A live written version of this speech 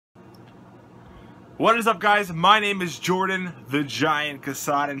What is up, guys? My name is Jordan the Giant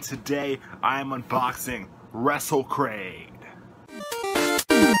Casad, and today I am unboxing WrestleCrate.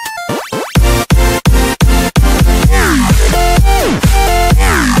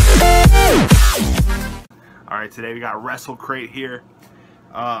 Alright, today we got WrestleCrate here.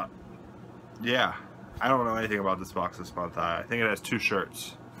 Yeah, I don't know anything about this box this month. I think it has 2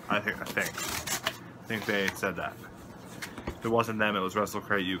 shirts. I think they said that. If it wasn't them, it was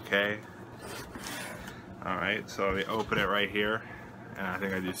WrestleCrate UK. Alright, so we open it right here, and I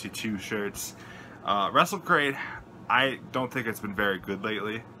think I do see 2 shirts. WrestleCrate, I don't think it's been very good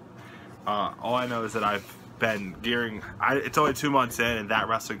lately. All I know is that I've been gearing, it's only 2 months in, and that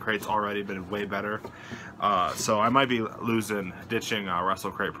WrestleCrate's already been way better. So I might be ditching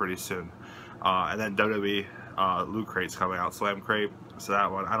WrestleCrate pretty soon. And then WWE Loot Crate's coming out, Slam Crate. So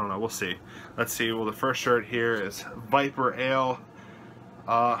that one, I don't know, we'll see. Let's see. Well, the first shirt here is Viper Ale,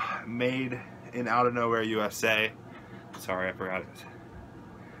 made in Out of Nowhere, USA. Sorry, I forgot it.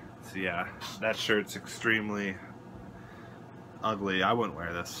 So yeah, that shirt's extremely ugly. I wouldn't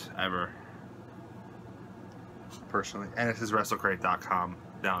wear this ever, personally. And it says WrestleCrate.com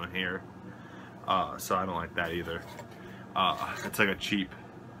down here, so I don't like that either. It's like a cheap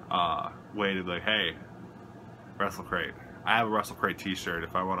way to be like, hey, WrestleCrate. I have a WrestleCrate t-shirt.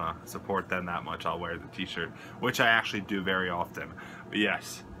 If I want to support them that much, I'll wear the t-shirt, which I actually do very often. But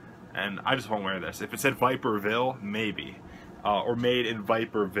yes, and I just won't wear this. If it said Viperville, maybe. Or made in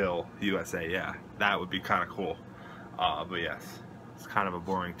Viperville, USA, yeah. That would be kind of cool. But yes, it's kind of a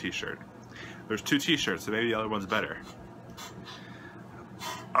boring t-shirt. There's 2 t-shirts, so maybe the other one's better.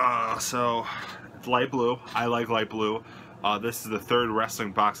 So, it's light blue. I like light blue. This is the 3rd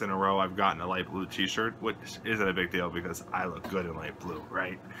wrestling box in a row I've gotten a light blue t-shirt, which isn't a big deal because I look good in light blue,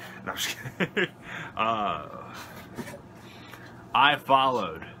 right? No, I'm just kidding. I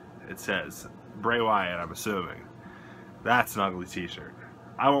followed, it says, Bray Wyatt, I'm assuming. That's an ugly t-shirt.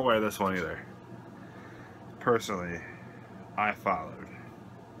 I won't wear this one either. Personally, I followed.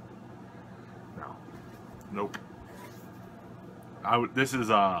 No. Nope. This is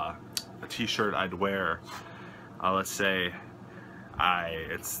a t-shirt I'd wear. Let's say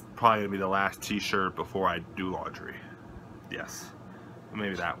it's probably gonna be the last t-shirt before I do laundry. Yes,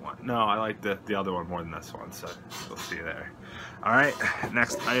 maybe that one. No, I like the other one more than this one, so we'll see there. All right,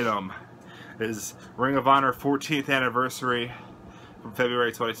 next item is Ring of Honor 14th anniversary from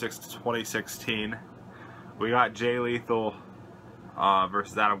February 26th to 2016. We got Jay Lethal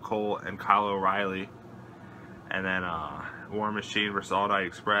versus Adam Cole and Kyle O'Reilly, and then War Machine versus All Night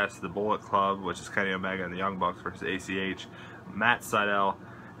Express, the Bullet Club, which is Kenny Omega and the Young Bucks versus ACH, Matt Sydal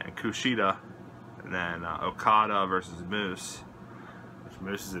and Kushida, and then Okada versus Moose.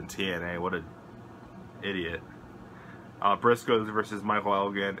 Moose is in TNA. What an idiot. Briscoes versus Michael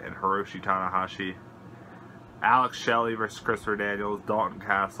Elgin and Hiroshi Tanahashi. Alex Shelley versus Christopher Daniels. Dalton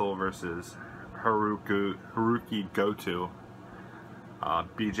Castle versus Haruki Goto.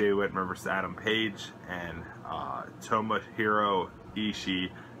 BJ Whitmer versus Adam Page, and Tomohiro Ishii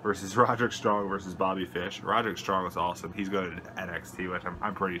versus Roderick Strong versus Bobby Fish. Roderick Strong is awesome. He's going to NXT, which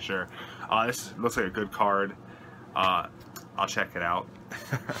I'm pretty sure. This looks like a good card. I'll check it out.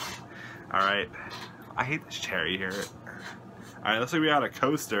 Alright. I hate this cherry here. Alright, looks like we got a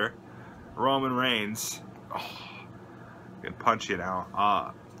coaster. Roman Reigns. Oh, I can punch you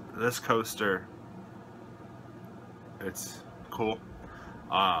now. This coaster, it's cool.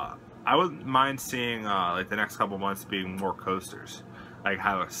 I wouldn't mind seeing like the next couple months being more coasters, like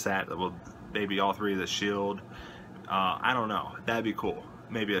have a set that will maybe all 3 of the Shield. I don't know, that'd be cool.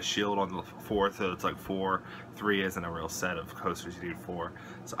 Maybe a Shield on the 4th, so it's like 4. 3 isn't a real set of coasters, you need 4.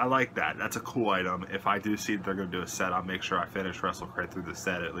 So I like that. That's a cool item. If I do see they're going to do a set, I'll make sure I finish WrestleCrate through the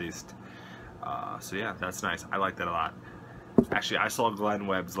set at least. So yeah, that's nice. I like that a lot. Actually, I saw Glenn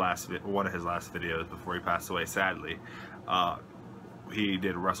Webb's one of his last videos before he passed away, sadly. He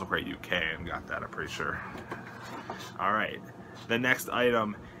did WrestleCrate UK and got that, I'm pretty sure. Alright, the next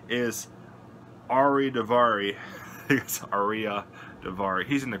item is Ari Daivari. It's Aria Daivari.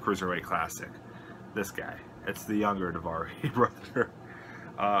 He's in the Cruiserweight Classic. This guy. It's the younger Daivari brother.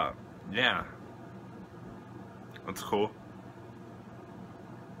 Yeah. That's cool.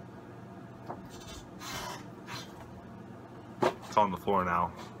 It's on the floor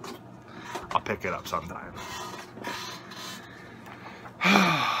now. I'll pick it up sometime.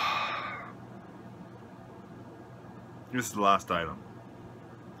 This is the last item.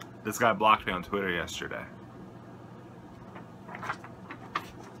 This guy blocked me on Twitter yesterday.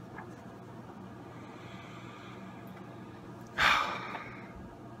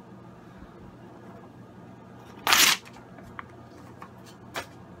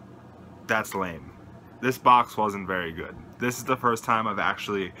 That's lame. this box wasn't very good. This is the first time I've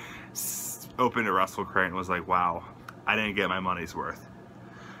actually opened a WrestleCrate and was like, wow, I didn't get my money's worth.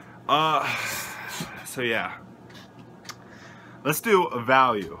 So yeah, let's do a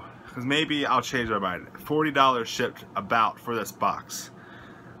value, because maybe I'll change my mind. $40 shipped about for this box.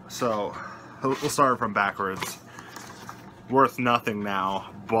 So we'll start from backwards. Worth nothing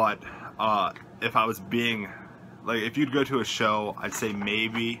now, but if I was being, like, if you'd go to a show, I'd say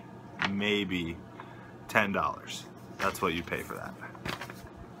maybe $10. That's what you pay for that.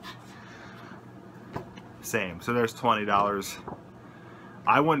 Same. So there's $20.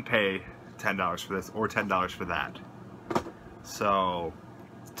 I wouldn't pay $10 for this or $10 for that. So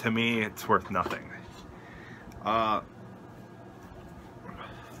to me, it's worth nothing.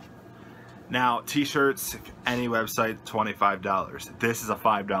 Now, t-shirts, any website, $25. This is a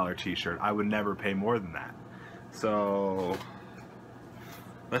 $5 t-shirt. I would never pay more than that. So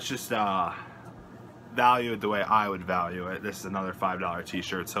let's just value it the way I would value it. This is another $5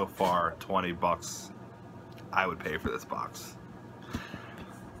 t-shirt. So far, 20 bucks I would pay for this box.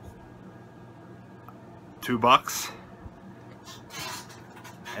 $2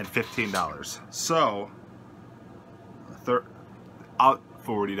 and $15. So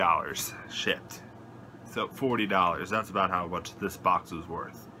 $40 shipped. So $40. That's about how much this box was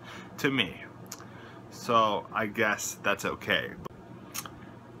worth to me. So I guess that's okay.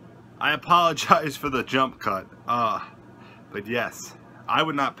 I apologize for the jump cut. But yes, I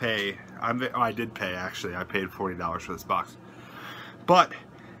would not pay. I did pay, actually. I paid $40 for this box. But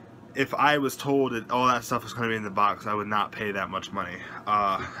if I was told that all that stuff was going to be in the box, I would not pay that much money.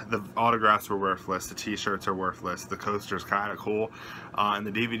 The autographs were worthless. The t-shirts are worthless. The coaster's kind of cool. And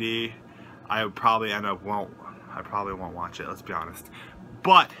the DVD, I would probably end up I probably won't watch it, let's be honest.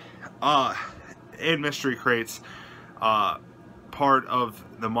 But in mystery crates, part of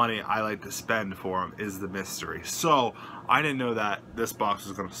the money I like to spend for them is the mystery. So I didn't know that this box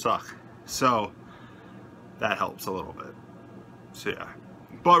was going to suck. So that helps a little bit. So yeah.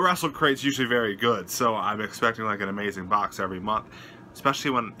 But WrestleCrate's usually very good, so I'm expecting like an amazing box every month, especially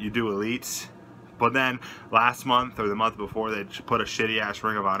when you do Elites. But then last month or the month before, they put a shitty ass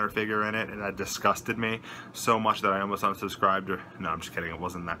Ring of Honor figure in it, and that disgusted me so much that I almost unsubscribed. No, I'm just kidding. It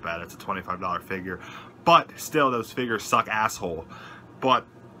wasn't that bad. It's a $25 figure, but still, those figures suck asshole. But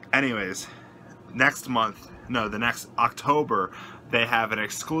anyways, next month, no, the next October, they have an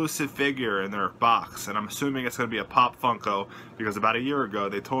exclusive figure in their box, and I'm assuming it's going to be a Pop Funko, because about a year ago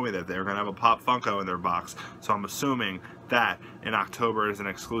they told me that they were going to have a Pop Funko in their box, so I'm assuming that in October is an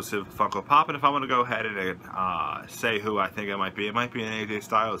exclusive Funko Pop. And if I want to go ahead and say who I think it might be an AJ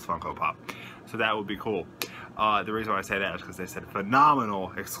Styles Funko Pop, so that would be cool. The reason why I say that is because they said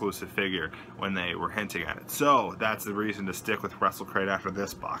phenomenal exclusive figure when they were hinting at it, so that's the reason to stick with WrestleCrate after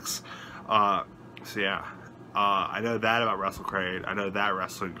this box. So yeah. I know that about WrestleCrate. I know that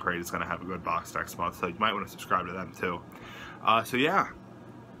WrestleCrate is going to have a good box next month, so you might want to subscribe to them too. So yeah,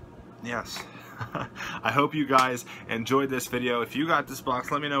 yes. I hope you guys enjoyed this video. If you got this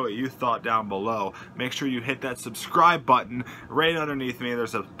box, let me know what you thought down below. Make sure you hit that subscribe button right underneath me.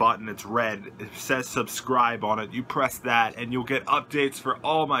 There's a button, it's red. It says subscribe on it. You press that and you'll get updates for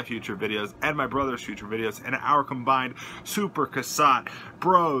all my future videos and my brother's future videos and our combined Super Cassette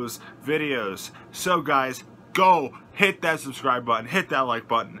Bros videos. So guys, go hit that subscribe button, hit that like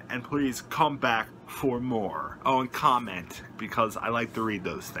button, and please come back for more. Oh, and comment, because I like to read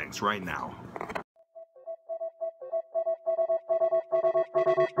those things right now.